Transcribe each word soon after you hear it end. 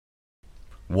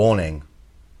Warning.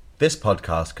 This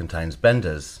podcast contains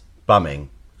benders, bumming,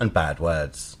 and bad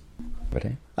words.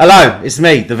 Ready? Hello, it's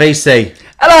me, the VC.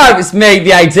 Hello, it's me,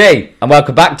 the AD, and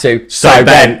welcome back to So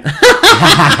Bent.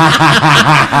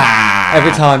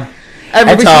 Every time.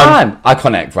 Every time.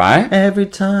 Iconic, right? Every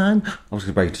time. I was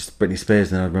going to break just Britney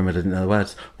Spears and then I remembered I didn't know the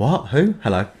words. What? Who?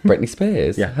 Hello. Britney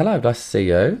Spears? Yeah. Hello, nice to see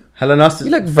you. Hello, nice to...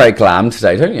 You look very glam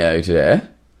today, don't you, dear?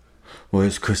 Well,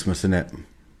 it's Christmas, isn't it?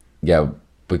 Yeah,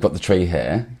 we've got the tree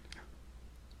here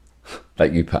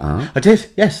that you put up, I did,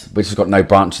 yes. which has got no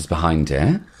branches behind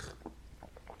it.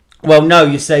 Well, no,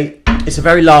 you see, it's a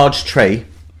very large tree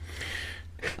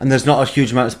and there's not a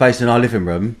huge amount of space in our living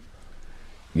room.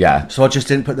 Yeah. So I just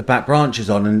didn't put the back branches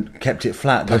on and kept it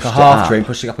flat, like Pushed a it half up. tree, and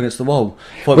pushed it up against the wall.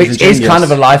 Thought it was Which is ingenious. kind of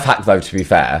a life hack, though, to be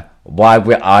fair.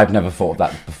 I've never thought of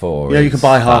that before. You know, you can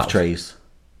buy half That- trees.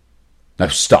 No,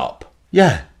 stop.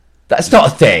 Yeah. That's not a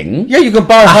thing. Yeah, you can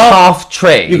buy A half... half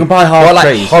tree. You can buy half or like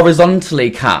trees. horizontally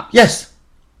cut. Yes.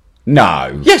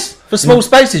 No. Yes. For small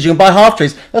spaces, you can buy half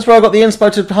trees. That's where I got the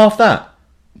inspo to half that.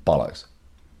 Bollocks.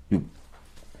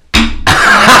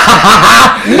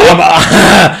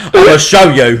 I'm going to show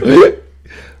you.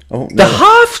 Oh, The no.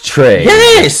 half tree?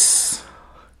 Yes.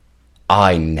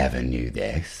 I never knew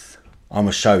this. I'm going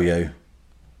to show you.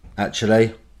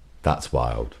 Actually. That's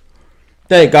wild.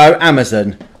 There you go.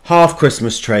 Amazon. Half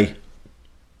Christmas tree.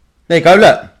 There you go.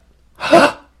 Look.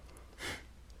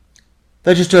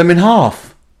 They just do them in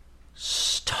half.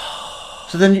 Stop.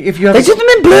 So then if you have... They did them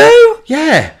in blue?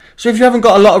 Yeah. So if you haven't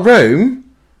got a lot of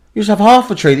room, you just have half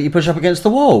a tree that you push up against the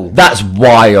wall. That's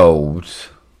wild.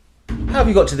 How have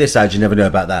you got to this age and never knew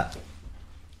about that?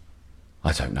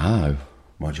 I don't know.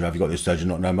 Mind you, have you got this age and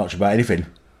not know much about anything?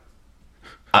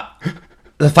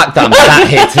 The fact that I'm sat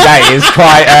here today is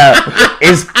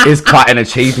quite is quite an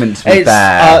achievement, to be It's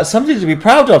fair. something to be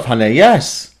proud of, honey,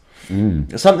 yes.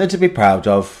 Something to be proud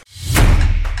of.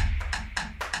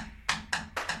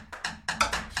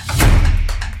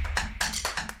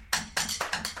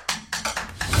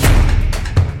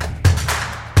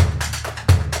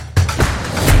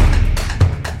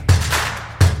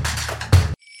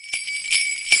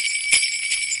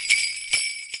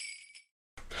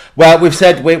 Well, we've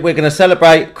said we're going to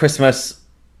celebrate Christmas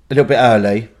a little bit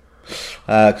early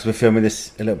because we're filming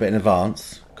this a little bit in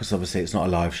advance because obviously it's not a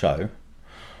live show.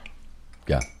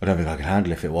 Yeah. I don't think I could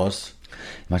handle if it was.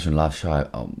 Imagine a live show.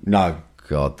 Oh, No.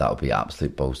 God, that would be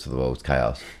absolute balls to the walls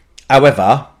chaos. However,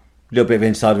 a little bit of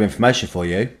insider information for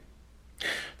you.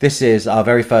 This is our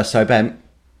very first So Bent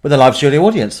with a live studio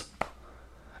audience.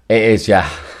 It is, yeah.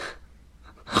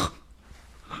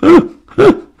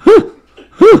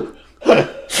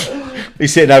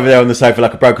 He's sitting over there on the sofa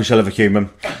like a broken shell of a human.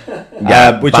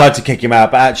 Yeah, We tried to kick him out,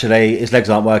 but actually his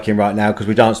legs aren't working right now because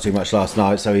we danced too much last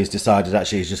night. So he's decided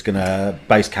actually he's just going to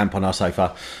base camp on our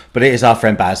sofa. But it is our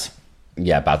friend Baz.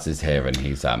 Yeah, Bads is here and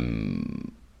he's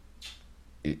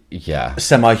yeah.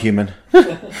 Semi-human.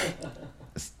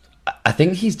 I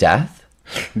think he's death.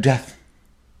 Death.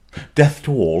 Death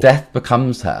to all. Death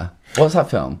becomes her. What's that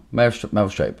film? Meryl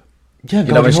Streep. Yeah,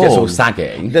 You know when she gets all Hall.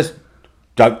 saggy. There's-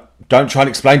 Don't try and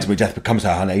explain to me Death Becomes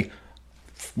Her, honey.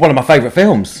 One of my favourite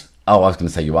films. Oh, I was going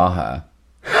to say you are her.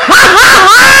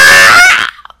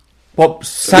 What,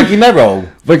 Saggy Merrill?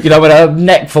 But you know when her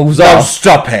neck falls Oh, off.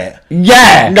 stop it.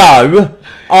 Yeah. No.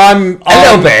 I'm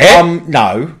little bit.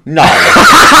 No.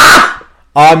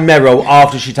 I'm Meryl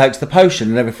after she takes the potion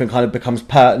and everything kind of becomes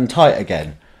pert and tight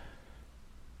again.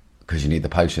 Because you need the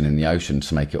potion in the ocean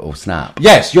to make it all snap.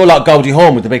 Yes, you're like Goldie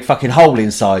Hawn with the big fucking hole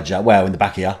inside you. Well, in the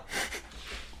back of you.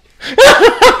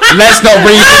 Let's not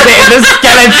revisit the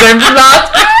skeleton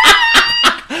blood.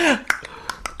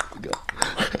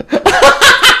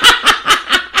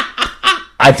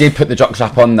 I did put the jock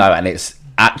strap on though, and it's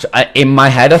actually in my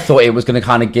head. I thought it was going to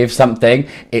kind of give something.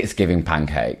 It's giving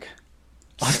pancake.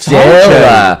 But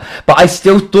I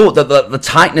still thought that the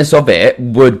tightness of it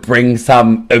would bring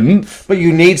some oomph, But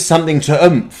you need something to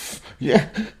oomph. Yeah.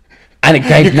 and it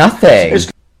gave nothing.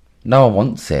 No one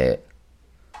wants it.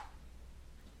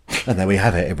 And there we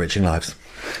have it, Enriching Lives.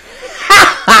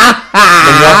 When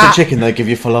you ask the chicken, they give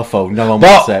you falafel. No one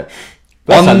wants it.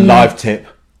 That's a live tip.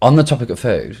 On the topic of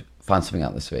food, found something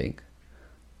out this week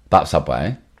about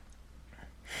Subway.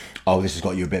 Oh, this has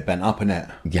got you a bit bent up,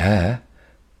 innit? Yeah.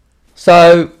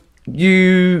 So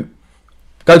you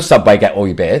go to Subway, get all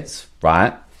your bits,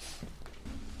 right?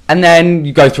 And then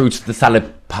you go through to the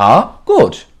salad part.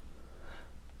 Good.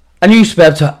 And you used to be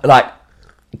able to like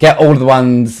get all of the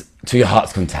ones to your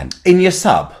heart's content. In your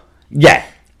sub? Yeah.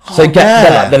 So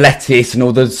get the lettuce and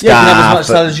all the stuff. Yeah, you can have as much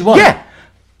salad as you want. Yeah.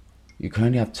 You can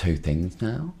only have 2 things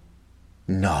now.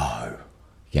 No.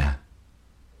 Yeah.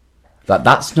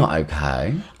 That's not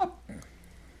okay.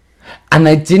 And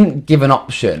they didn't give an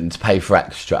option to pay for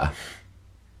extra.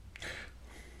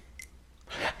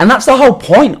 And that's the whole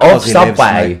point of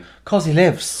Subway. Because he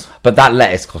lives. But that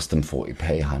lettuce cost them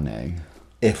 40p, honey.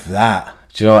 If that.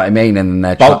 Do you know what I mean? And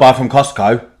they're Bulk buy from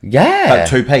Costco. Yeah. About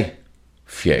 2p.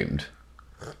 Fumed.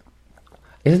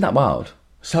 Isn't that wild?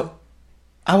 So,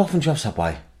 how often do you have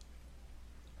Subway?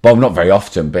 Well, not very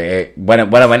often, but when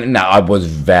I went in there, I was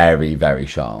very, very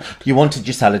shocked. You wanted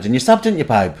your salad and your sub, didn't you,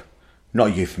 babe? Not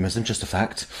a euphemism, just a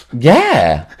fact.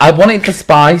 Yeah. I wanted the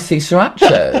spicy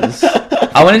srirachas.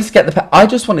 I wanted to get I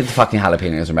just wanted the fucking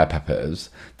jalapenos and red peppers.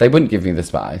 They wouldn't give me the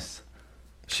spice.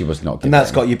 She was not giving. And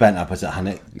that's got you bent up, has it,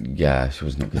 honey? Yeah, she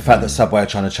was not giving. The fact that Subway are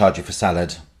trying to charge you for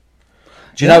salad.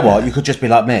 Do you know what? You could just be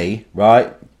like me,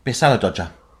 right? Be a salad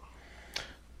dodger.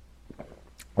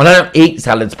 Well, I don't eat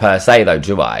salads per se, though,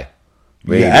 do I?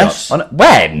 Really? Yes.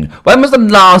 When? When was the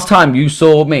last time you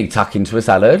saw me tuck into a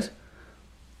salad?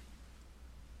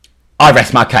 I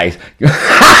rest my case.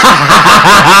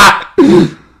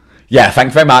 Yeah,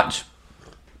 thanks very much.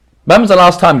 When was the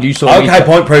last time you saw me... Okay,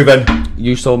 point proven.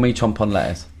 You saw me chomp on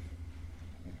lettuce?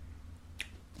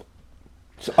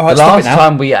 All right, The last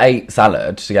time we ate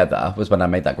salad together was when I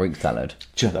made that Greek salad.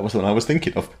 That was the one I was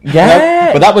thinking of. Yeah.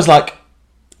 No, but that was like...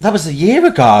 That was a year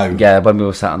ago. Yeah, when we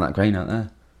were sat on that green out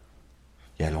there.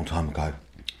 Yeah, a long time ago.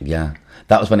 Yeah.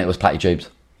 That was when it was Platytubes.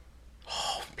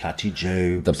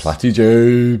 Platytubes. The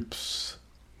Platytubes.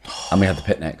 And we had the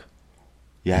picnic.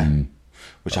 Yeah.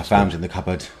 Which I found in the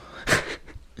cupboard.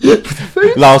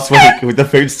 Last week with the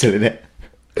food still in it.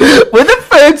 With the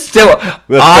food still...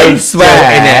 I still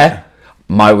swear...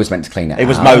 Mo was meant to clean it It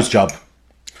was out. Mo's job.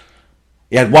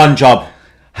 He had one job.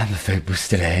 And the food was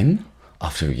still in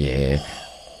after a year.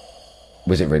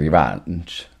 Was it really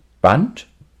ranch? Ranch?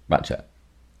 Ratchet.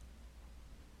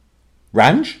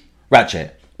 Ranch?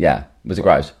 Ratchet. Yeah. Was it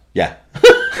gross? Yeah.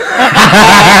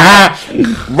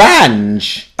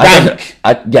 Ranch. Rank.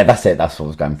 Yeah, that's it. That's what I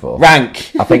was going for.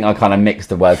 Rank. I think I kind of mixed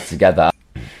the words together.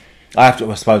 I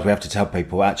suppose we have to tell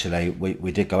people, actually,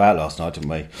 we did go out last night, didn't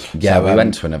we? Yeah, So, we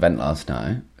went to an event last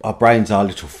night. Our brains are a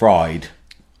little fried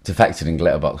Defected in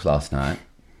Glitterbox last night.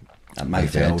 at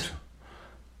Mayfield.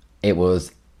 It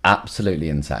was absolutely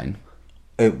insane.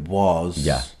 It was.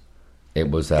 Yeah. It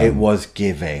was... It was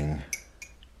giving.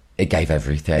 It gave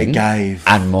everything. It gave.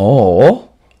 And more.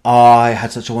 I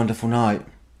had such a wonderful night.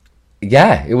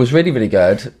 Yeah, it was really, really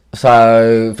good.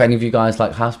 So, if any of you guys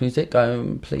like house music, go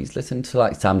and please listen to,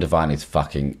 like, Sam Divine is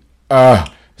fucking...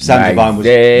 Sam Divine was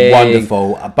amazing.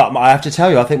 wonderful. But I have to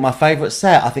tell you, I think my favourite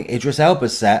set, I think Idris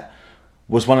Elba's set,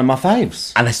 was one of my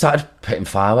faves. And they started putting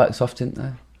fireworks off, didn't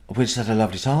they? We just had a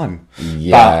lovely time.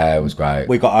 Yeah, it was great.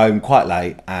 We got home quite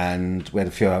late and we had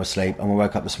a few hours sleep and we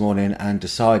woke up this morning and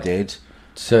decided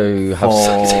to have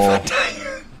such a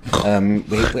fun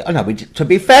day. To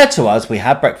be fair to us, we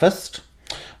had breakfast.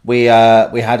 We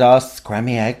had our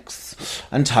scrammy eggs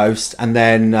and toast, and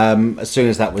then as soon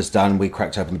as that was done, we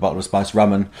cracked open the bottle of spiced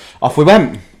rum and off we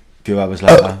went. A few hours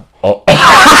later.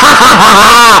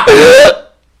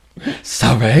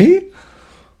 Sorry?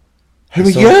 Who are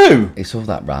you? It's all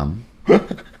that rum.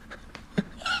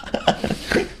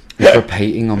 It's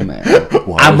repeating on me.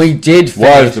 And we did finish.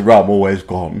 Why is the rum always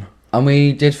gone? And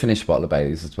we did finish a bottle of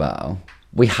Baileys as well.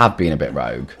 We have been a bit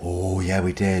rogue. Oh, yeah,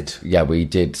 we did. Yeah, we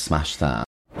did smash that.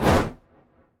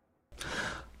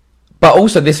 But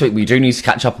also this week, we do need to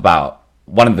catch up about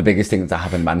one of the biggest things that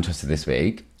happened in Manchester this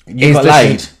week. You got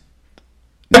laid.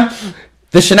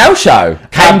 The Chanel show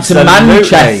came to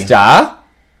Manchester.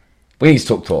 We need to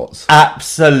talk thoughts.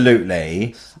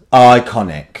 Absolutely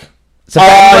iconic. So for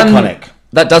anyone iconic.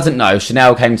 that doesn't know,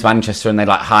 Chanel came to Manchester and they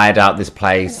like hired out this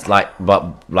place, like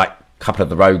a couple of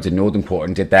the roads in Northern Quarter,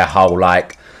 and did their whole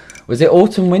like, was it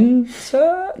autumn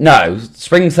winter? No,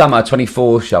 spring summer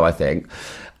 24 show, I think.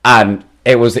 And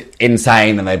it was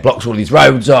insane, and they blocked all these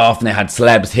roads off, and they had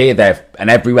celebs here, there, and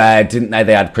everywhere, didn't they?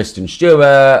 They had Kristen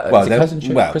Stewart.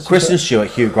 Kristen Stewart,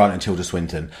 Hugh Grant, and Tilda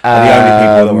Swinton are the only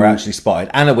people that were actually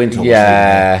spotted. Anna Wintour was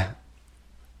yeah.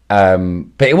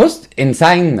 But it was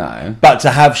insane, though. But to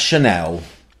have Chanel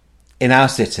in our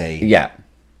city, yeah,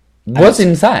 was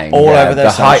insane. All over their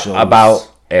the hype socials.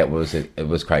 about it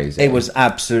was crazy. It was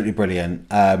absolutely brilliant.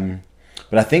 But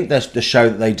I think the show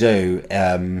that they do.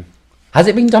 Has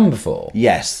it been done before?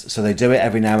 Yes, so they do it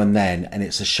every now and then, and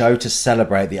it's a show to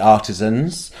celebrate the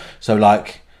artisans. So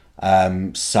like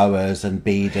sewers and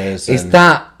beaders. Is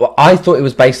that? Well, I thought it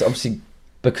was based. Obviously,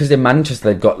 Because in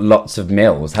Manchester they've got lots of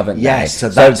mills, haven't they? Yes, so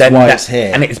that's why it's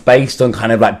here. And it's based on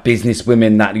kind of like business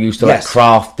women that used to like Yes.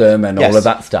 craft them and all of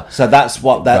that stuff. So that's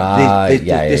what Right,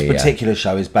 this particular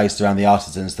show is based around, the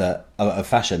artisans that of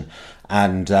fashion,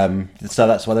 and so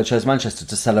that's why they chose Manchester,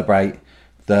 to celebrate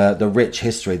the rich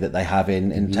history that they have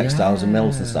in textiles and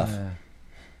mills and stuff.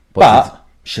 But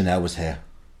Chanel was here,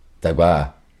 They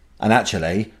were. and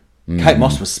actually, Kate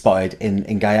Moss was spotted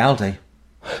in Gay Aldi.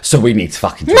 So we need to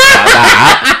fucking talk about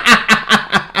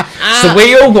that. So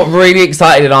we all got really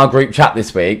excited in our group chat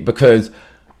this week because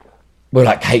we're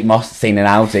like, Kate Moss seen in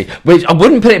Aldi, which I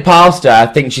wouldn't put it past her. I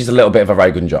think she's a little bit of a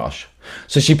Rogan Josh.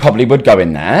 So she probably would go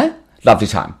in there. Lovely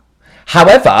time.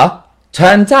 However,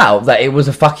 turns out that it was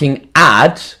a fucking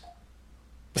ad.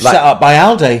 Set up by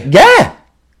Aldi. Yeah.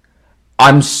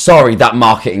 I'm sorry, that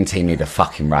marketing team need a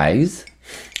fucking raise.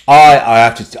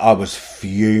 I was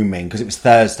fuming because it was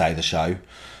Thursday, the show,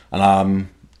 and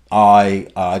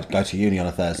I'd go to uni on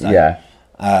a Thursday. Yeah.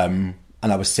 And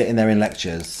I was sitting there in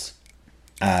lectures,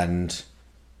 and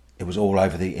it was all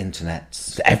over the internet.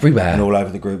 It's everywhere. And all over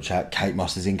the group chat. Kate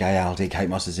Moss is in Gay Aldi. Kate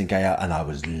Moss is in Gay Aldi. And I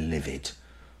was livid.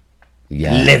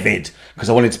 Yeah. Livid. Because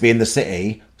I wanted to be in the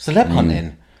city celeb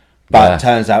hunting. But Yeah. it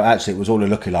turns out, actually, it was all a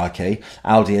looky-likey.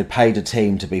 Aldi had paid a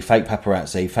team to be fake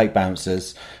paparazzi, fake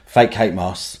bouncers, fake Kate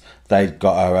Moss. They'd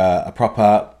got her a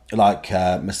proper,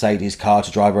 Mercedes car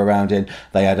to drive her around in.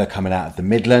 They had her coming out of the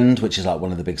Midland, which is like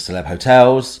one of the big celeb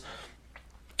hotels.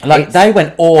 They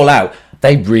went all out.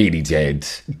 They really did.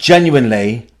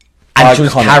 Genuinely And she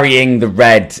was iconic. carrying the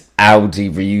red Audi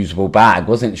reusable bag,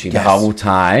 wasn't she, the Yes. whole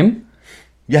time?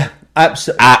 Yeah,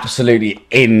 absolutely. Absolutely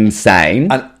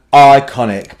insane. An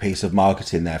iconic piece of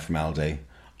marketing there from Aldi,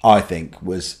 I think,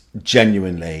 was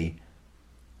genuinely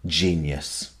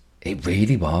genius. It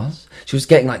really was. She was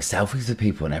getting like selfies of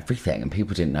people and everything, and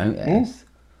people didn't notice.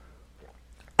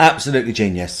 Absolutely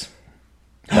genius.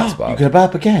 That's You wild. gonna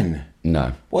burp again?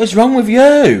 No. What is wrong with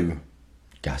you?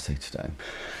 Gassy today.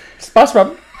 Spice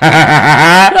rum.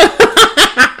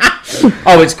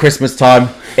 Oh, it's Christmas time.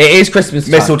 It is Christmas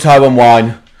time. Mistletoe and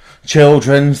wine.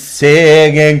 Children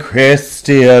singing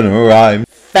Christian rhyme.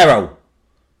 Feral.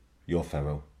 You're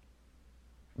feral.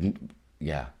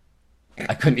 Yeah.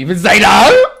 I couldn't even say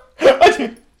no!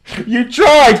 You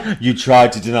tried. You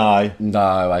tried to deny.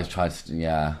 No, I tried to,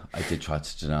 yeah, I did try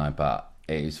to deny, but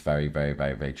it is very, very,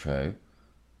 very, very true.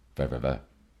 Very, very, very.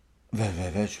 Very,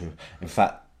 very, very true. In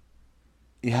fact,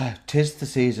 yeah, 'tis the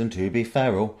season to be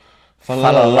feral. Fa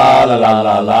la la la la la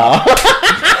la la.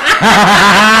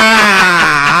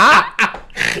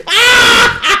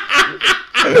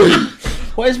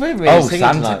 What is with me? Oh, singing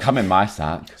Santa, tonight? come in my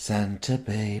sack. Santa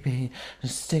baby,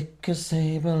 stick a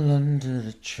sable under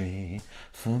the tree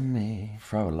for me.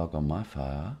 Throw a log on my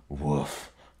fire.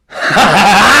 Woof.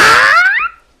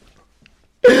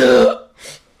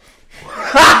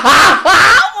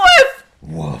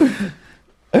 Woof.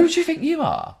 Who do you think you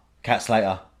are? Cat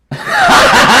Slater. You're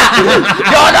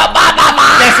not my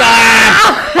mama! Yes,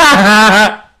 I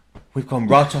am! We've gone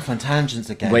right off on tangents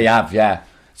again. We have, yeah.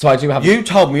 So I do have... You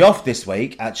told me off this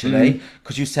week, actually,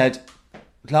 because you said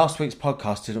last week's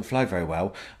podcast didn't flow very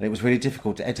well, and it was really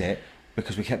difficult to edit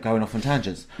because we kept going off on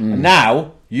tangents. And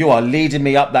now you are leading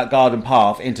me up that garden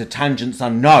path into tangents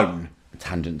unknown.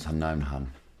 Tangents unknown,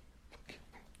 hun.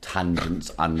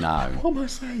 Tangents unknown. What am I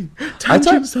saying? I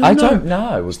don't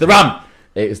know. It's the rum.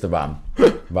 It is the rum.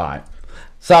 Right.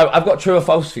 So I've got true or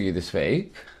false for you this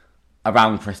week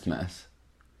around Christmas.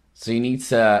 So you need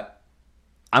to...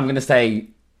 I'm going to say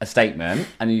a statement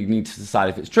and you need to decide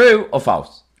if it's true or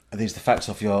false. Are these the facts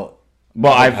off your...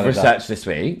 What I've calendar? researched this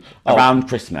week around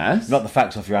Christmas. Not the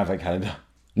facts off your advent calendar.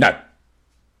 No.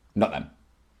 Not them.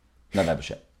 No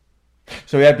membership.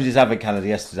 So he opened his advent calendar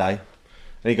yesterday,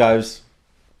 and he goes,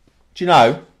 "Do you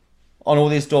know, on all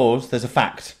these doors, there's a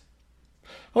fact."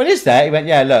 "What is there?" He went,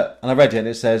 "Yeah, look." And I read it, and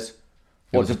it says,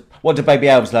 what do baby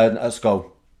elves learn at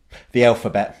school? The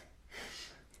alphabet.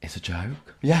 It's a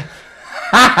joke. Yeah.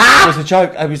 It was a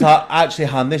joke. I was like, "Actually,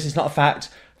 hun, this is not a fact.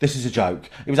 This is a joke."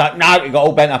 He was like, "No," he got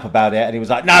all bent up about it, and he was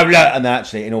like, "No, look." And then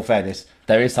actually, in all fairness,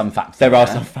 There is some facts. there in are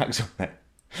there. some facts on it.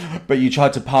 But you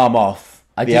tried to palm off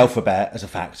the did. alphabet as a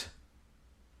fact.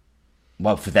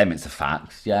 Well, for them it's a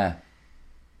fact, yeah.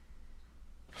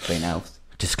 Being elves.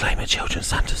 Disclaimer, children,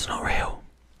 Santa's not real.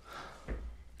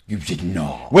 You did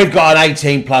not. We've got an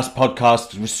 18 plus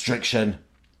podcast restriction.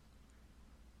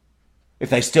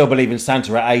 If they still believe in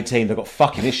Santa at 18, they've got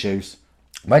fucking issues.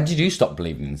 When did you stop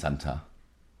believing in Santa?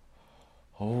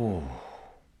 I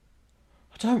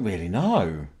don't really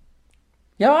know.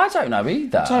 Yeah, I don't know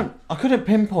either. I couldn't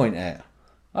pinpoint it.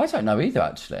 I don't know either,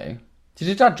 actually. Did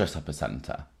your dad dress up as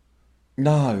Santa?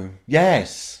 No.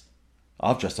 Yes.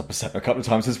 I've dressed up as Santa a couple of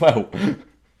times as well.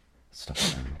 Stop.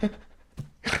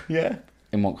 Yeah.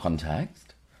 In what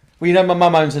context? Well, you know, my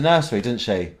mum owns a nursery, doesn't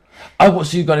she? Oh, what?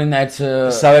 So you got in there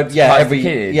to So yeah, surprise the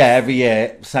kids? every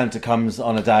year Santa comes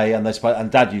on a day,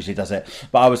 and Dad usually does it.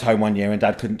 But I was home one year and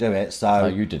Dad couldn't do it, so Oh,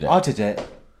 you did it. I did it.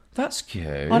 That's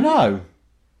cute. I know.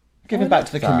 Giving back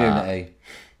to the that. community.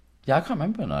 Yeah, I can't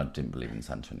remember when I didn't believe in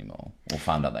Santa anymore, or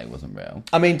found out that he wasn't real.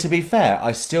 I mean, to be fair,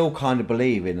 I still kind of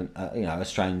believe in a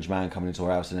strange man coming into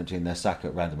our house and emptying their sack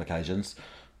at random occasions,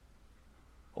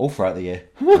 all throughout the year.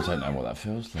 I don't know what that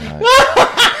feels like.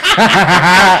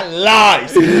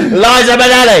 Lies, lies, and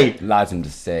Benelli. Lies and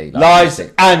deceit. Lies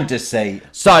and deceit.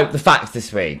 So the facts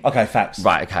this week. Okay, facts.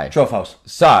 Right. Okay. True or false?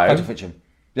 So Fact or fiction?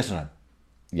 Yes or no?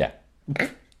 yeah.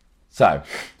 So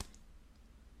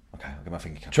Okay, I'll get my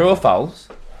finger cut. true or false?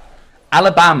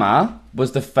 Alabama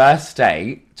was the first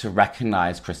state to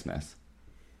recognise Christmas.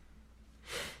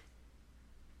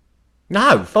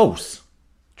 No, false.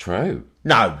 True.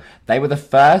 No. They were the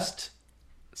first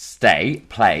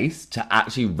place to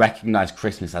actually recognise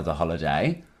Christmas as a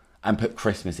holiday and put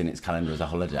Christmas in its calendar as a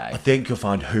holiday. I think you'll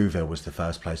find Whoville was the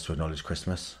first place to acknowledge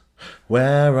Christmas.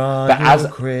 Where are But you, as-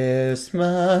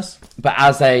 Christmas? But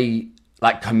as a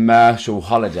commercial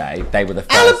holiday, they were the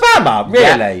first. Alabama,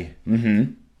 Yeah. really?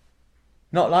 Mm-hmm.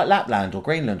 Not like Lapland or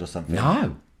Greenland or something.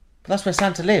 No, But that's where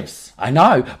Santa lives. I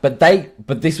know, but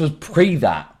this was pre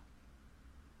that.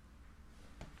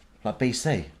 Like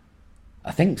BC.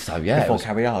 I think so. Yeah, it Before was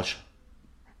carriage.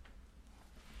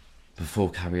 before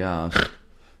carriage.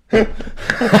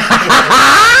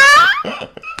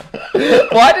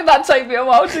 Why did that take me a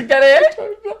while to get it?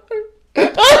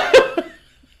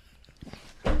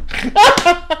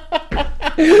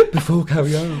 Before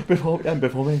carriage.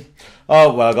 Before me.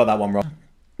 Oh, well, I got that one wrong.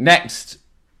 Next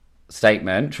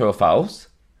statement, true or false?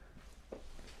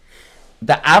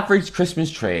 The average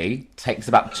Christmas tree takes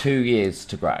about 2 years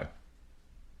to grow.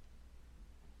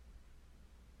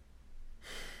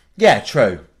 Yeah,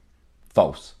 true.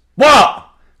 False. What?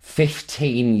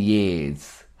 15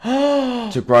 years.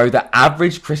 To grow the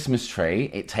average Christmas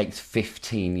tree, it takes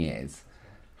 15 years.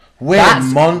 We're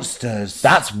That's- monsters.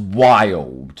 That's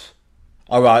wild.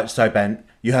 All right, so Ben,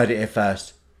 you heard it here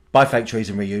first. Buy fake trees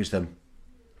and reuse them.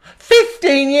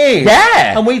 15 years?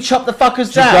 Yeah. And we chop the fuckers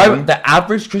To down? grow the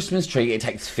average Christmas tree, it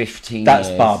takes 15 That's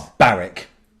years. barbaric.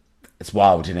 It's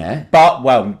wild, isn't it? But,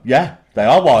 well, yeah, they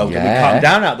are wild. And we Yeah. cut them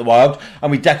down out the wild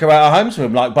and we decorate our homes with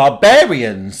them like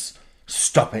barbarians.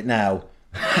 Stop it now.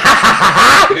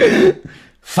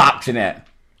 Facts, innit?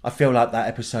 I feel like that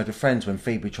episode of Friends when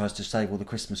Phoebe tries to save all the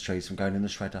Christmas trees from going in the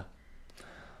shredder.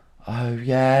 Oh,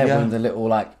 yeah. Yeah. One of the little,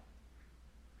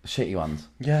 shitty ones.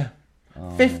 Yeah.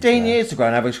 15 years to grow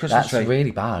an average Christmas That's tree.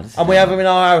 really bad, isn't And it? we have them in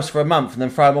our house for a month and then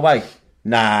throw them away.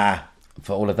 Nah.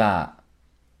 For all of that.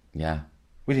 Yeah,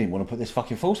 We didn't want to put this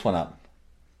fucking false one up.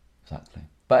 exactly.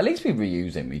 But at least we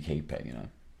reuse it and we keep it,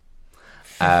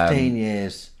 15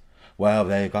 years. Well,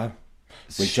 there you go.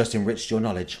 We've just enriched your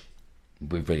knowledge.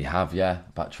 We really have, yeah,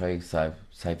 about trees. So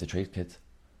save the trees, kids.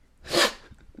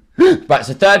 Right,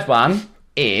 so third one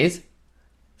is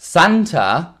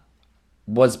Santa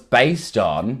was based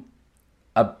on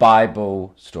a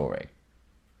Bible story.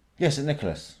 Yes, St.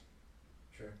 Nicholas.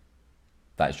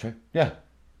 That is true. Yeah.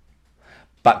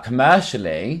 But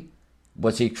commercially,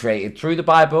 was he created through the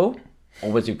Bible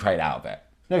or was he created out of it?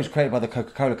 No, it was created by the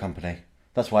Coca-Cola company.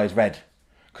 That's why he's red.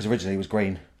 Because originally he was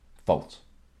green. False.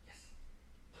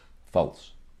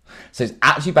 False. So it's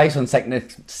actually based on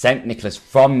Saint Nicholas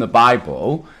from the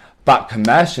Bible, but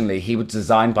commercially he was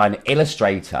designed by an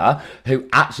illustrator who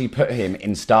actually put him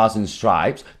in stars and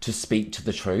stripes to speak to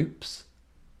the troops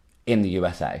in the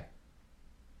USA.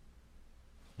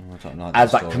 I don't like that As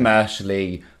story.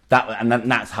 commercially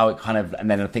that's how it kind of, and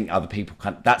then I think other people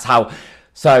that's how.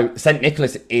 So Saint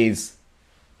Nicholas is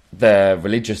the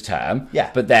religious term,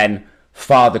 Yeah. but then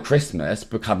Father Christmas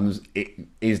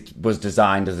was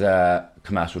designed as a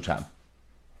commercial term.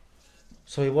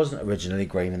 So he wasn't originally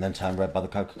green and then turned red by the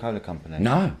Coca-Cola company?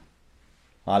 No.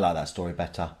 I like that story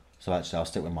better. So actually I'll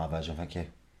stick with my version, thank you.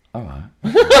 All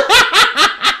right.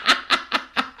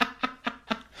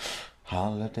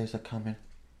 Holidays are coming.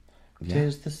 Yeah.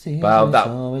 Tis the season, Well, that- it's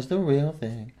always the real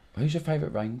thing. Who's your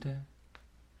favourite reindeer?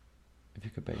 If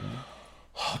you could be.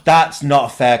 That's not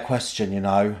a fair question,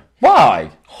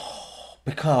 Why?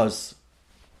 Because...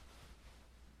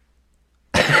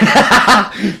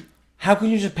 How can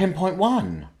you just pinpoint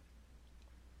one?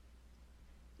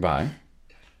 Right.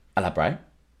 Elaborate.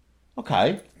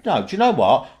 Okay. No, do you know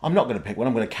what? I'm not going to pick one.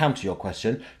 I'm going to counter your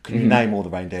question. Can you name all the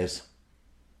reindeers?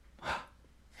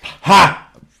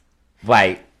 Ha!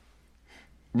 Wait.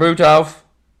 Rudolph.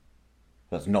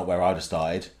 That's not where I'd have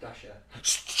started. Dasher.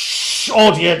 Shh,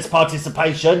 audience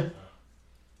participation.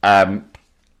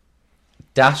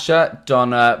 Dasher,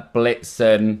 Donna,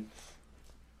 Blitzen.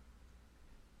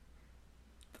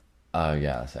 Oh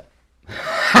yeah, that's it.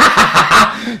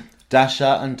 Dasher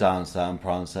and Dancer and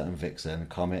Prancer and Vixen,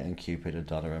 Comet and Cupid and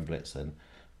Donna and Blitzen.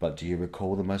 But do you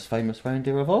recall the most famous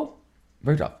reindeer of all?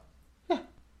 Rudolph.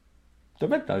 The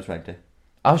red-nosed reindeer.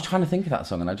 I was trying to think of that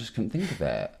song and I just couldn't think of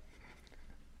it.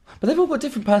 But they've all got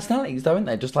different personalities, don't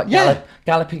they? Just like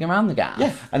galloping around the gap.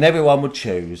 Yeah, and everyone would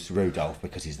choose Rudolph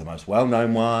because he's the most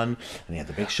well-known one, and he had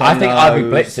the big shiny I think nose. I'd be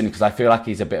Blitzen because I feel like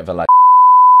he's a bit of a like.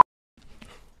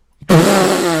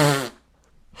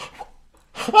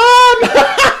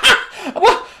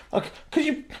 Well, okay, could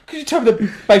you tell me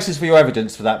the basis for your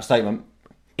evidence for that statement?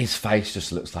 His face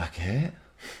just looks like it.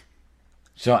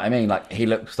 Do you know what I mean? Like he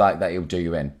looks like that he'll do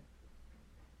you in.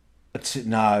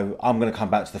 No, I'm going to come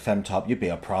back to the femtop. You'd be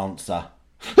a Prancer.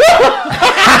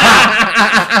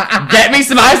 Get me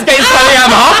some ice skates, Tony,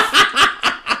 I'm off.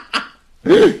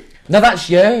 No, that's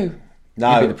you.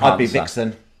 No, You'd be the I'd be Prancer.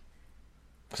 Vixen.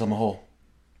 Because I'm a whore.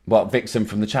 What, Vixen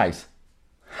from the Chase?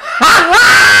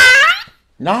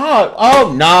 No,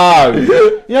 oh no.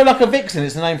 You know, like a vixen,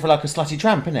 it's a name for like a slutty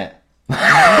tramp, isn't it?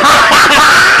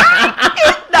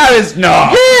 No, it's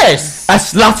not. Yes! A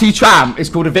slutty tramp is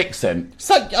called a vixen.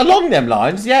 So, along them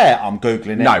lines, yeah, I'm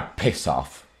Googling it. No, piss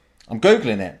off. I'm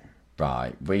Googling it.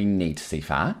 Right, we need to see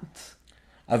facts.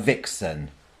 A vixen.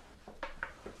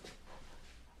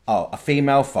 Oh, a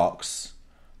female fox.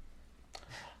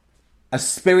 A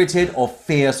spirited or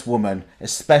fierce woman,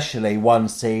 especially one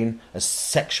seen as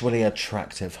sexually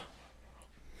attractive.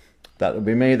 That would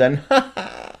be me then.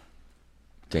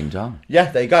 Ding dong. Yeah,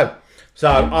 there you go. So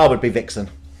I would be vixen.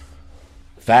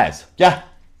 Fairs. Yeah,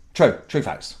 true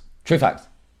facts. True facts.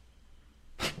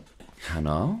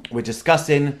 Hannah. We're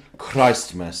discussing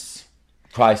Christmas.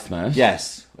 Christmas.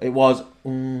 Yes, it was.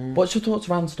 What's your thoughts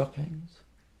around stockings?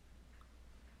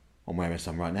 I'm wearing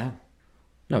some right now.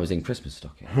 No, it was in Christmas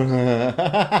stockings.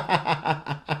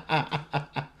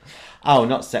 Oh,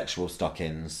 not sexual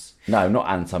stockings. No, not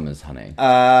Ann Summers, honey.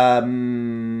 I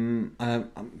don't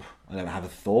have a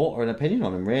thought or an opinion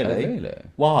on them, really. Oh, really?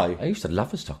 Why? I used to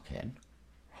love a stocking.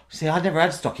 See, I never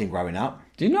had a stocking growing up.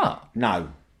 Do you not? No.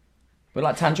 With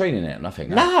like tangerine in it, nothing.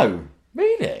 No.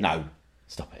 Really? No.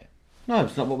 Stop it. No,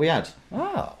 it's not what we had.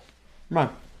 Oh, No.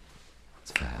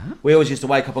 that's fair. We always used to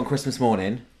wake up on Christmas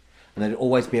morning and there'd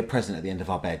always be a present at the end of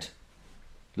our bed.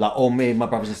 Like, all me and my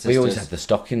brothers and sisters. We always had the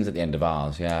stockings at the end of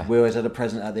ours, yeah. We always had a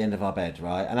present at the end of our bed,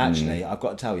 right? And actually, I've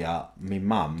got to tell you, my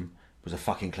mum was a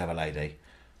fucking clever lady.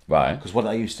 Right. Because what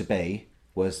I used to be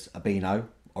was a Beano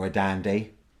or a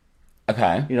Dandy.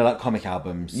 Okay. You know, like comic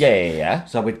albums. Yeah.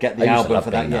 So we'd get I the used to album love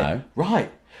for that Beano. year.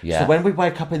 Right. Yeah. So when we'd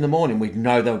wake up in the morning, we'd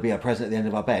know there would be a present at the end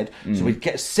of our bed. So we'd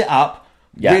sit up,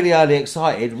 Yeah. really early,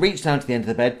 excited, reach down to the end of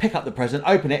the bed, pick up the present,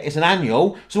 open it. It's an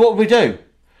annual. So what would we do?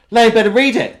 Lay in bed and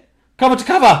read it. Cover to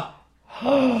cover.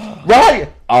 Right.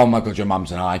 Oh my god, your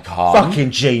mum's an icon.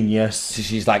 Fucking genius. So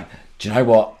she's like, do you know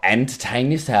what?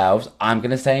 Entertain yourselves. I'm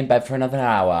going to stay in bed for another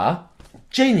hour.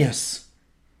 Genius.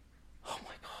 Oh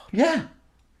my god. Yeah.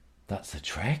 That's a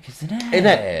trick, isn't it? Isn't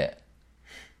it?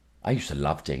 I used to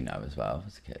love Dino as well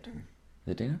as a kid.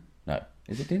 Is it Dino? No.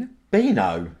 Is it Dino?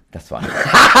 Beano. That's fine.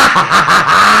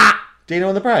 Dino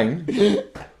on the brain.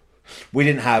 We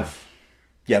didn't have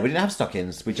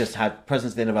stockings. We just had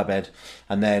presents at the end of our bed,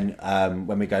 and then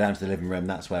when we go down to the living room,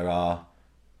 that's where our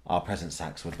present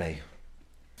sacks would be.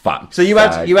 Fun. So you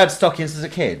had stockings as a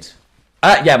kid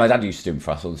Yeah, my dad used to do them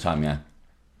for us all the time, yeah.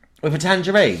 with a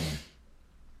tangerine.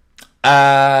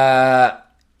 Yeah,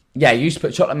 he used to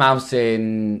put chocolate mouse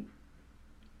in.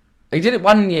 He did it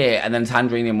 1 year and then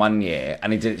tangerine in 1 year,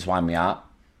 and he did it to wind me up.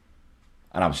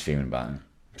 And I was fuming about it.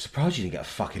 I'm surprised you didn't get a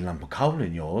fucking lump of coal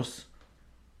in yours.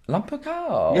 Lump of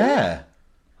coal? Yeah,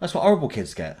 that's what horrible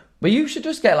kids get. Well, you should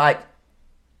just get like.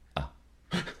 Oh,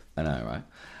 I know, right?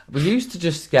 We used to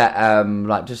just get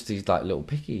like just these like little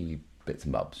picky bits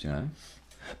and bobs, you know.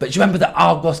 But do you remember the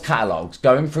Argos catalogues?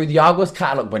 Going through the Argos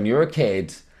catalogue when you were a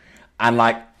kid, and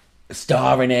like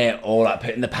starring it or like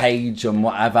putting the page and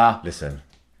whatever. Listen,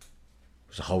 it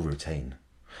was a whole routine.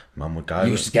 Mum would go.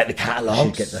 You used to get the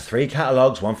catalogues. She'd get the 3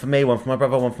 catalogues, one for me, one for my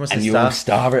brother, one for my sister. And you would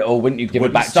star it all, wouldn't you? Give it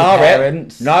Wouldn't back to star your it.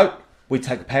 parents. No, we'd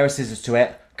take a pair of scissors to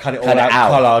it, cut it all Cut it out,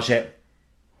 out. collage it.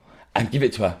 And give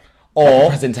it to her. Or Like a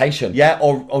presentation. Yeah,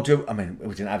 or do. I mean, we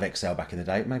didn't have Excel back in the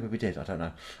day. Maybe we did. I don't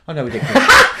know. I know we did. Of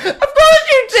course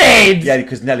you did! Yeah,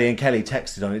 because Nelly and Kelly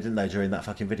texted on it, didn't they, during that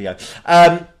fucking video?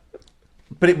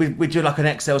 But we'd do like an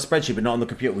Excel spreadsheet, but not on the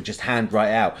computer. We'd just hand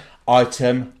write out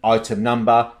item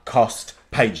number, cost,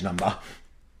 page number.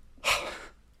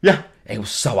 Yeah. It was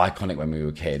so iconic when we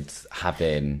were kids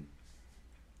having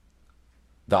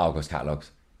the Argos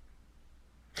catalogues.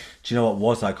 Do you know what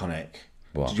was iconic?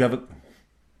 What? Did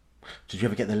you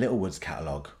ever get the Littlewoods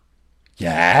catalogue?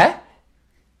 Yeah?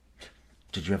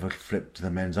 Did you ever flip to the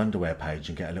men's underwear page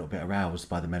and get a little bit aroused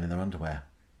by the men in their underwear?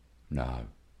 No.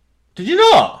 Did you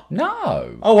not?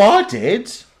 No. Oh, I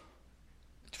did.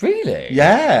 Really?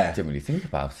 Yeah. Didn't really think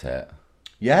about it.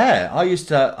 Yeah, I used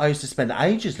to spend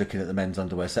ages looking at the men's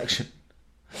underwear section.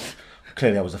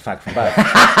 Clearly, I was a fag from both.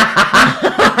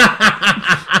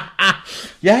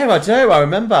 Yeah, I do. I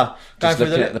remember Just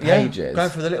looking at the pages. going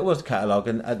through the Littlewoods catalogue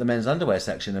and at the men's underwear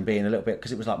section and being a little bit,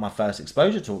 because it was like my first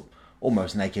exposure to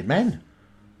almost naked men.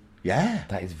 Yeah,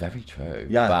 That is very true.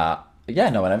 Yeah. But, yeah,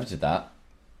 no, I never did that.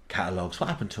 catalogues. What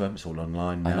happened to them? It's all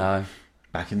online now. I know.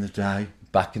 Back in the day.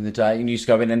 Back in the day, you used to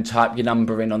go in and type your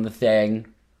number in on the thing.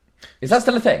 Is that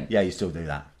still a thing? Yeah, you still do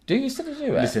that. Do you still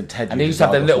do it? Listen, Ted and they used uses to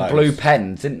have the Argos little blue loads.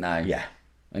 pens, didn't they? Yeah,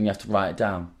 And you have to write it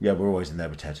down. yeah, we're always in there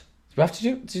with Ted. Do we have to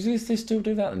do? Do they still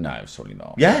do that? No, surely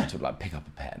not. Yeah. You have to like pick up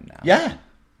a pen now. Yeah,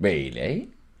 Really?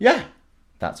 yeah,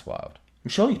 That's wild. I'm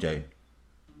sure you do.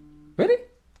 Really?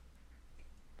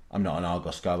 I'm not an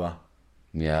Argos goer.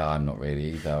 Yeah, I'm not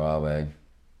really either, are we?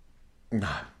 No,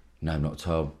 No, not at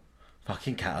all.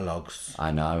 fucking catalogues.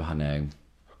 I know, honey.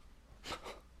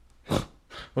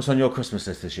 What's on your Christmas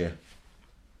list this year?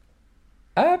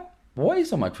 What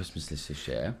is on my Christmas list this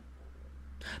year?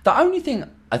 The only thing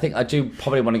I think I do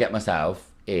probably want to get myself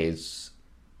is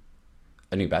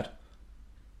a new bed.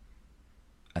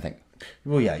 I think.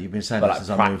 Well, yeah, you've been saying But that like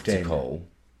since I moved in. practical.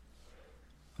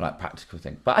 Like practical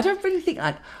thing. But I don't really think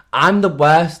I'm the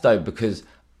worst though, because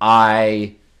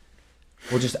I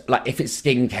will just like, if it's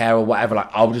skincare or whatever, like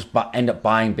I'll just end up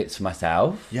buying bits for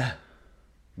myself Yeah.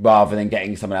 rather than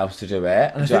getting someone else to do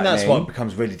it. And I think that's what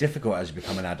becomes really difficult as you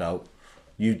become an adult.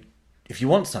 If you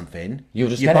want something, You'll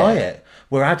just you get buy it. it.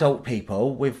 We're adult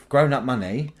people with grown up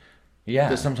money Yeah.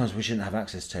 that sometimes we shouldn't have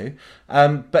access to.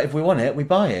 But if we want it, we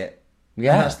buy it.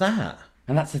 Yeah. And that's that.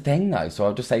 And that's the thing though. So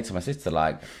I'll just say to my sister,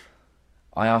 like,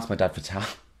 I asked my dad for towel.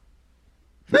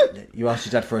 You asked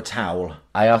your dad for a towel.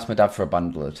 I asked my dad for a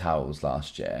bundle of towels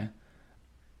last year,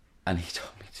 and he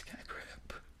told me to get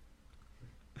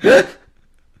a grip.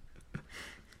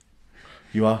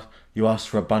 You asked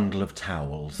for a bundle of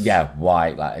towels. Yeah,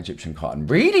 white, like Egyptian cotton.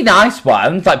 Really nice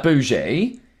ones, like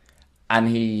bougie. And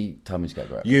he told me to get a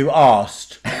grip. You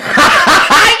asked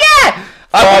Yeah!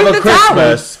 Father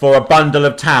Christmas for a bundle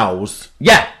of towels.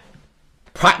 Yeah.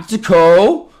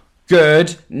 Practical,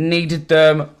 good, needed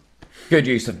them, good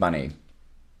use of money.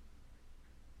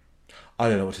 I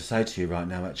don't know what to say to you right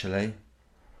now, actually. I'm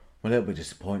a little bit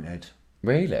disappointed.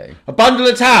 Really? A bundle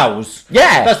of towels?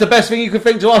 Yeah. That's the best thing you could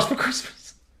think to ask for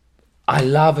Christmas. I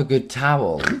love a good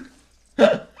towel.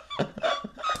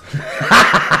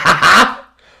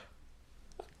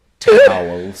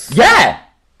 Towels. Yeah!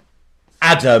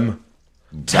 Adam.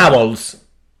 Towels.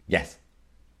 Yes.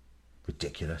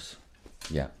 Ridiculous.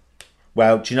 Yeah.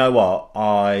 Well, do you know what?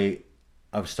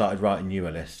 I've started writing you a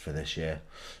list for this year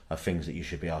of things that you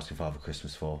should be asking Father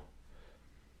Christmas for.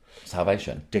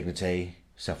 Salvation. Dignity,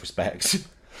 self-respect.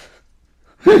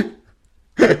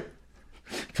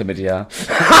 Chlamydia.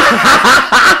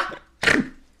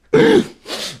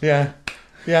 Yeah.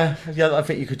 I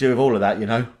think you could do with all of that, you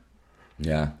know.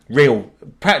 Yeah. Real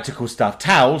practical stuff.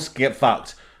 Towels, get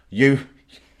fucked. You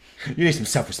need some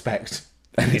self-respect.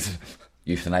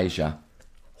 Euthanasia.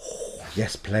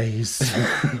 Yes, please.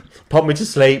 Pop me to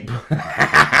sleep.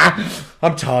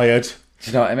 I'm tired. Do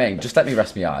you know what I mean? Just let me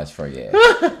rest my eyes for a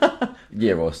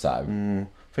year or so. I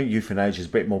think euthanasia is a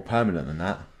bit more permanent than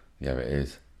that. Yeah, it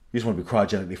is. You just want to be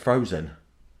cryogenically frozen.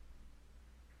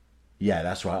 Yeah,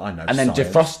 that's right. I know. And then science.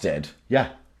 defrosted. Yeah,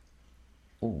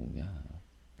 Oh, yeah.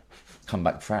 Come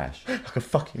back fresh. like a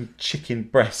fucking chicken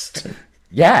breast.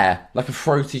 Yeah, like a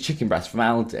throaty chicken breast from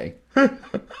Aldi.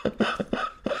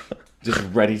 Just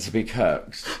ready to be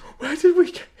cooked. Where did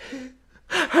we get here?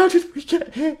 How did we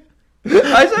get here?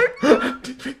 I don't... How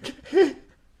did we get here?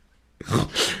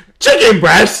 Chicken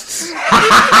breasts.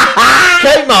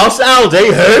 Kate Moss,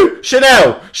 Aldi, who?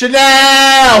 Chanel.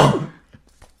 Chanel.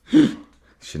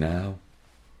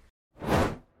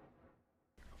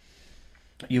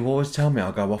 You always tell me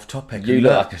I'll go off topic. You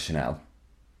look like a Chanel.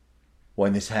 What,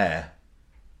 in this hair?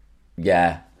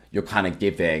 Yeah, you're kind of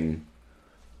giving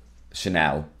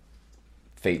Chanel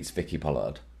feats Vicky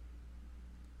Pollard.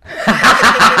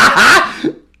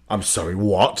 I'm sorry,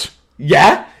 what?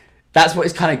 Yeah, that's what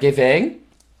it's kind of giving.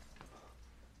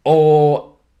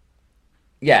 Or,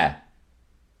 yeah,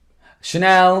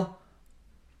 Chanel,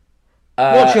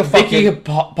 What's your Vicky fucking...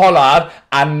 Pollard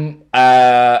and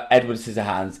Edward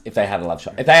Scissorhands, if they had a love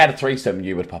shot. If they had a threesome,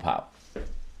 you would pop out.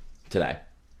 Today.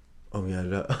 Oh, yeah,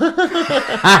 look.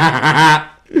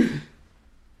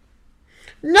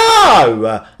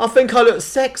 No! I think I look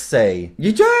sexy.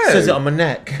 You do? Says it on my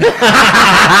neck.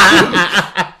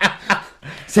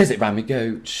 Says it round me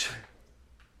gooch.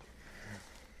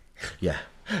 Yeah,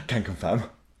 can confirm.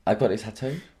 I got it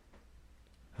tattooed.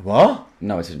 What?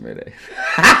 No, it isn't really.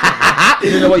 I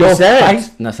didn't know what you said.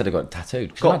 No, I said I got it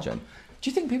tattooed. Can you imagine? Do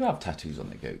you think people have tattoos on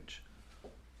their gooch?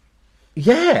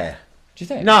 Yeah. Do you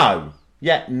think? No.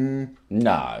 Yeah.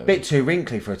 No. Bit too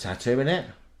wrinkly for a tattoo, innit?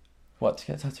 What, to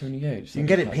get a tattoo on your gooch? You can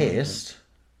get it pierced.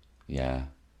 Yeah.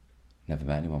 Never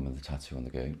met anyone with a tattoo on the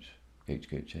gooch.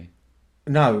 Gucci.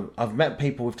 No, I've met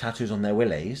people with tattoos on their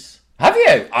willies. Have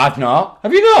you? I've not.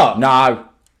 Have you not? No.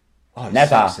 Oh, it's Never.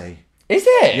 sexy. Is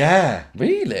it? Yeah.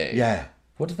 Really? Yeah.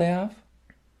 What do they have?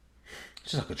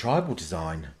 It's just like a tribal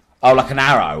design. Oh, like an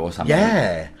arrow or something?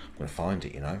 Yeah. I'm going to find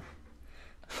it, you know.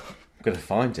 I'm going to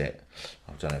find it.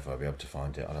 I don't know if I'll be able to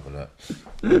find it. I'll have a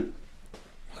look.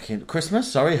 Fucking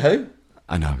Christmas? Sorry, who?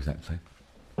 I know, exactly.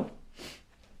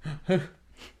 What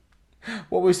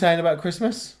were we saying about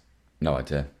Christmas? No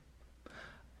idea.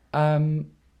 So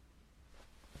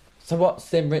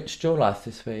what's enriched your life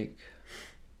this week?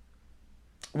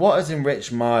 What has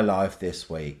enriched my life this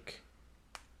week?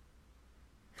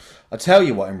 I'll tell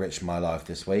you what enriched my life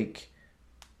this week.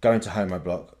 Going to Homo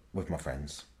Block with my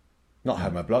friends. Not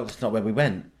Homo Block, that's not where we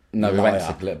went. No, we went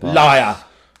to Glitterbox. Liar!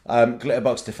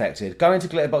 Glitterbox Defected. Going to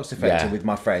Glitterbox Defected Yeah. with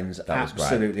my friends That was great.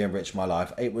 absolutely enriched my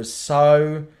life. It was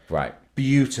so Right.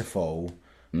 beautiful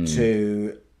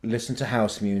to listen to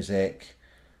house music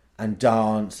and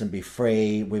dance and be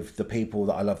free with the people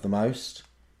that I love the most.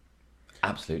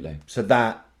 Absolutely. So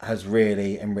that has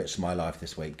really enriched my life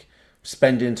this week.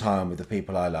 Spending time with the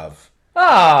people I love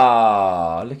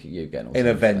Ah, look at you getting all in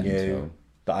a sentimental. venue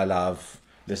that I love,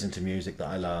 listen to music that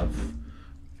I love.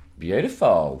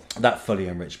 Beautiful. That fully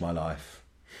enriched my life.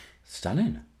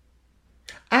 Stunning.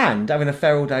 And having a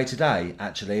feral day today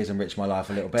actually has enriched my life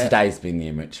a little bit. Today's been the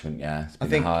enrichment, yeah. It's been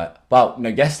think- high. Well, no,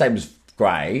 yesterday was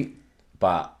great,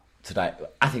 but today,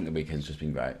 I think the weekend's just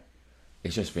been great.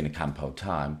 It's just been a camp old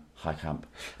time. High camp.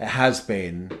 It has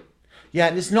been. Yeah,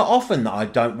 and it's not often that I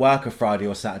don't work a Friday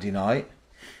or Saturday night.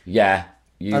 Yeah,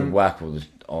 you work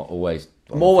always.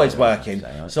 I'm always working.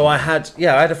 Saturday, aren't So I had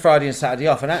a Friday and Saturday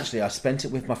off, and actually I spent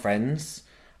it with my friends.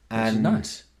 And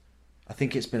nice. I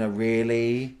think it's been a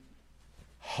really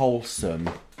wholesome...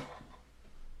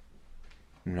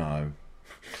 No.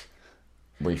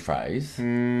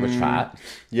 Rephrase. Retract.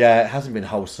 Yeah, it hasn't been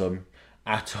wholesome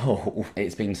at all.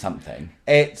 It's been something.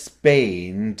 It's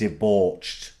been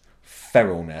debauched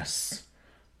feralness.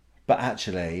 But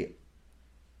actually,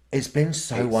 it's been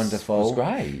so wonderful. It's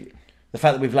great. The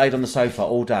fact that we've laid on the sofa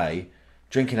all day,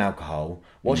 drinking alcohol,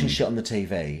 watching shit on the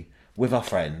TV, with our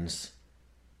friends.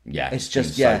 Yeah, It's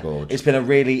just, been so good. it's been a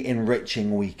really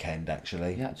enriching weekend,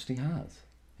 actually. It actually has.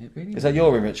 It really Is that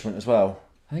your enrichment as well?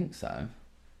 I think so.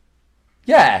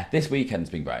 Yeah, this weekend's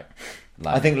been great.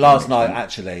 Like, I think last enrichment. night,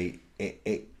 actually,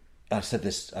 I said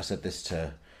this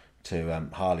to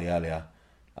Harley earlier.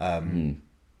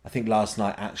 I think last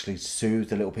night actually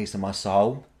soothed a little piece of my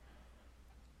soul.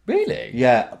 Really?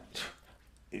 Yeah.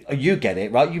 You get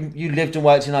it, right? You lived and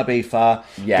worked in Ibiza.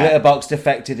 Yeah. Glitterbox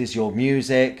Defected is your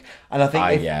music. And I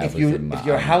think if was you're in my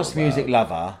a house own music world.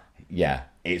 lover, Yeah,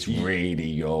 it's really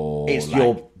your... It's like,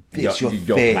 your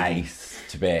your thing. place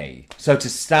to be. so to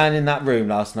stand in that room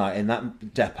last night, in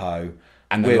that depot,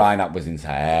 And the with lineup was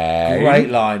insane. great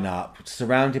lineup,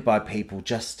 surrounded by people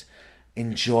just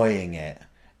enjoying it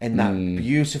in that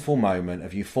beautiful moment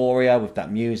of euphoria with that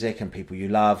music and people you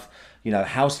love. You know,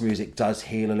 house music does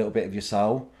heal a little bit of your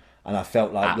soul. And I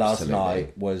felt like Absolutely. last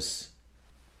night was,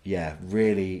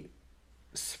 really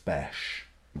special.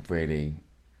 Really,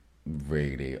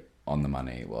 really on the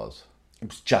money it was. It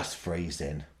was just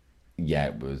freezing. Yeah,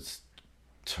 it was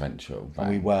torrential. And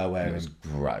we rain. were It wearing was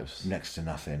gross. next to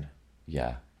nothing.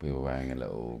 Yeah, we were wearing a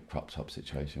little crop top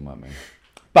situation, weren't we?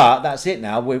 But that's it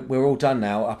now. We're all done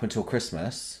now up until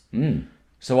Christmas.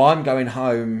 So I'm going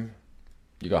home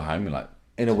You got home and like...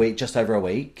 in a week, just over a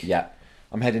week. Yeah.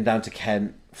 I'm heading down to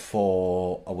Kent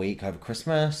for a week over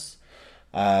Christmas.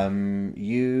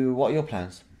 What are your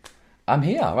plans? I'm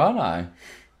here, aren't I?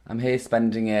 I'm here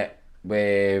spending it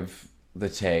with the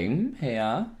team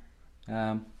here,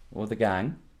 or the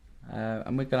gang,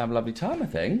 and we're going to have a lovely time, I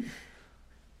think.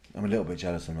 I'm a little bit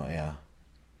jealous I'm not here.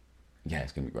 Yeah,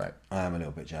 it's going to be great. I am a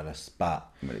little bit jealous, but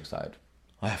I'm really excited.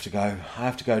 I have to go. I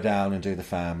have to go down and do the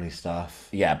family stuff.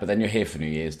 Yeah, but then you're here for New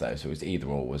Year's though, so it's either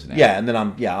or, wasn't it? Yeah, and then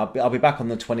I'll be back on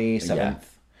the 27th. Yeah.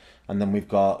 And then we've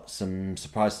got some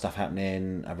surprise stuff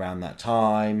happening around that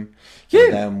time. Yeah.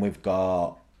 And then we've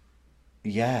got,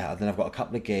 and then I've got a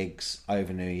couple of gigs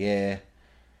over New Year.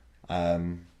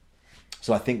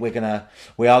 So I think we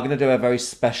are gonna do a very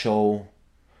special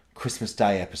Christmas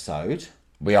Day episode.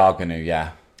 We are going to,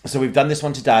 yeah. So we've done this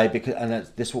one today and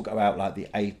this will go out like the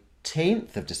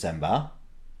 18th of December.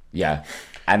 Yeah.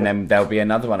 And then there'll be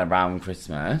another one around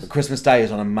Christmas. Christmas Day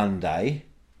is on a Monday.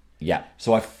 Yeah.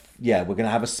 So we're going to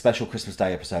have a special Christmas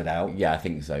Day episode out. Yeah, I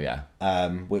think so, yeah.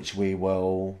 Which we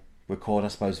will record, I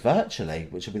suppose, virtually,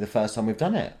 which will be the first time we've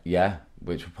done it. Yeah,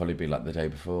 which will probably be like the day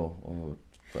before, or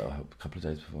a couple of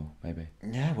days before, maybe.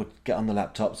 Yeah, we'll get on the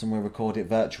laptops and we'll record it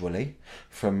virtually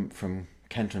from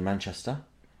Kent and Manchester.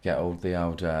 Get all the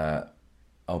old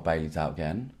Baileys out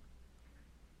again.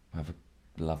 Have a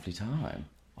lovely time.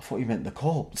 I thought you meant the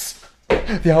corpse.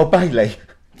 The Old Bailey.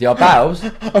 The old Bales?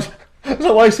 That's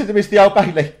not why you said to me it's the Old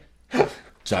Bailey.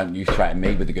 Don't you threaten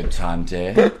me with a good time,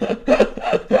 dear.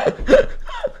 The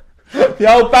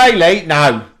Old Bailey?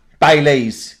 No.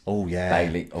 Bailey's. Oh, yeah.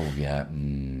 Bailey. Oh, yeah.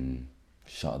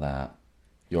 Shot of that.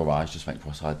 Your eyes just went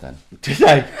cross-eyed then. Did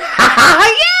they? Yeah!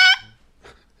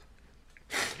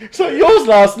 So yours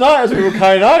last night as we were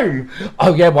going home.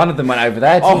 Oh, yeah, one of them went over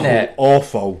there, didn't it?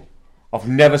 Awful. I've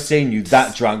never seen you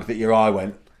that drunk that your eye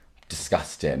went.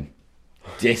 Disgusting.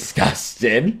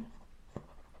 Disgusting.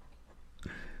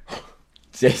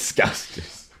 Disgusting.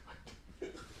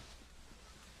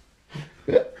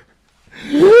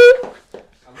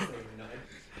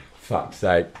 Fuck's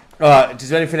sake. Alright, is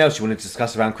there anything else you want to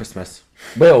discuss around Christmas?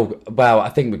 Well, I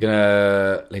think we're going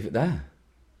to leave it there.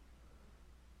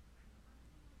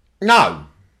 No.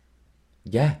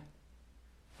 Yeah.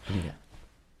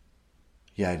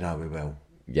 Yeah, no, we will.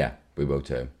 Yeah, we will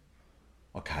too.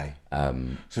 Okay.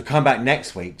 So come back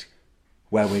next week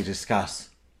where we discuss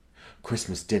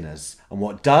Christmas dinners and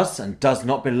what does and does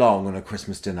not belong on a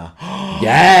Christmas dinner.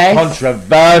 Yes!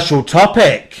 Controversial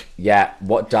topic! Yeah,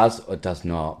 what does or does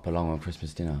not belong on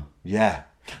Christmas dinner. Yeah.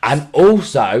 And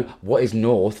also, what is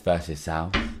North versus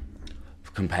South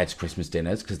compared to Christmas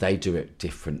dinners? Because they do it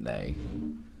differently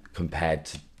compared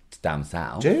to down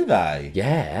south. Do they?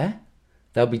 Yeah.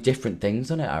 There'll be different things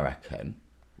on it, I reckon.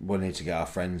 We'll need to get our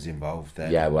friends involved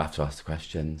then. Yeah, we'll have to ask the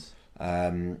questions.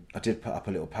 I did put up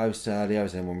a little post earlier.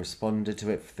 Has anyone responded to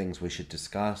it for things we should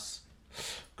discuss?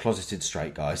 Closeted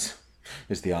straight guys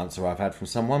is the answer I've had from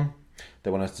someone. They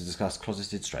want us to discuss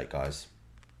closeted straight guys.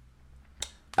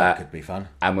 That could be fun.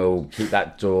 And we'll keep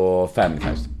that door firmly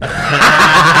closed.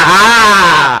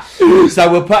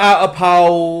 So we'll put out a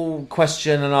poll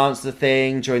question and answer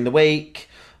thing during the week.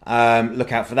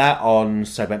 Look out for that on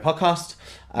So Bent Podcast.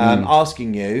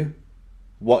 Asking you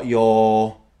what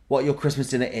your Christmas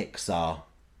dinner icks are.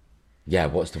 Yeah,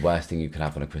 what's the worst thing you could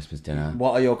have on a Christmas dinner?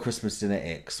 What are your Christmas dinner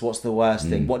icks? What's the worst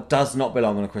thing? What does not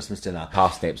belong on a Christmas dinner?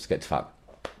 Parsnips, get to fuck.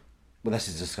 Well, this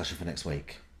is a discussion for next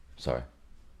week. Sorry.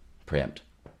 Preempt.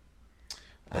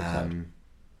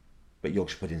 But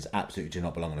Yorkshire puddings absolutely do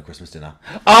not belong on a Christmas dinner.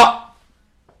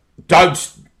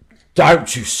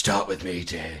 Don't you start with me,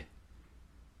 dear.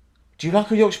 Do you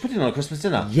like a Yorkshire pudding on a Christmas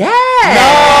dinner? Yeah!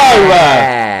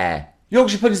 No!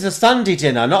 Yorkshire pudding is a Sunday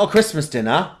dinner, not a Christmas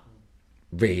dinner.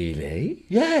 Really?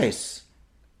 Yes.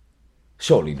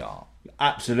 Surely not.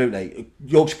 Absolutely.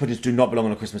 Yorkshire puddings do not belong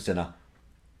on a Christmas dinner.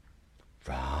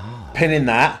 Right. Pin in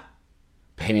that.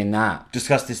 Pin in that.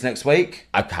 Discuss this next week.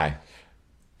 Okay.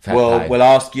 Fair play. We'll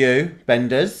ask you,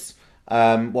 Benders,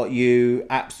 what you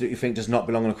absolutely think does not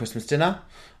belong on a Christmas dinner,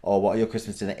 or what are your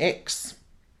Christmas dinner icks.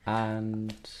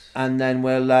 And then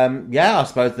we'll, I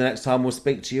suppose the next time we'll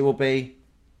speak to you will be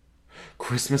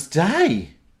Christmas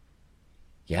Day.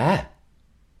 Yeah.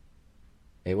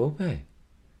 It will be.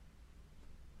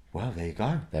 Well, there you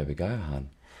go. There we go, hon.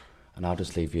 And I'll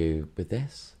just leave you with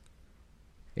this.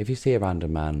 If you see a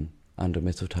random man under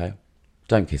mistletoe,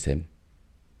 don't kiss him,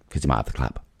 because he might have the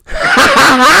clap.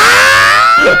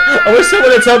 I wish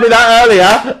someone had told me that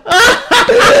earlier.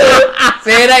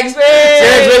 See you next week. See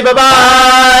you next week.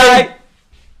 Bye-bye. Bye.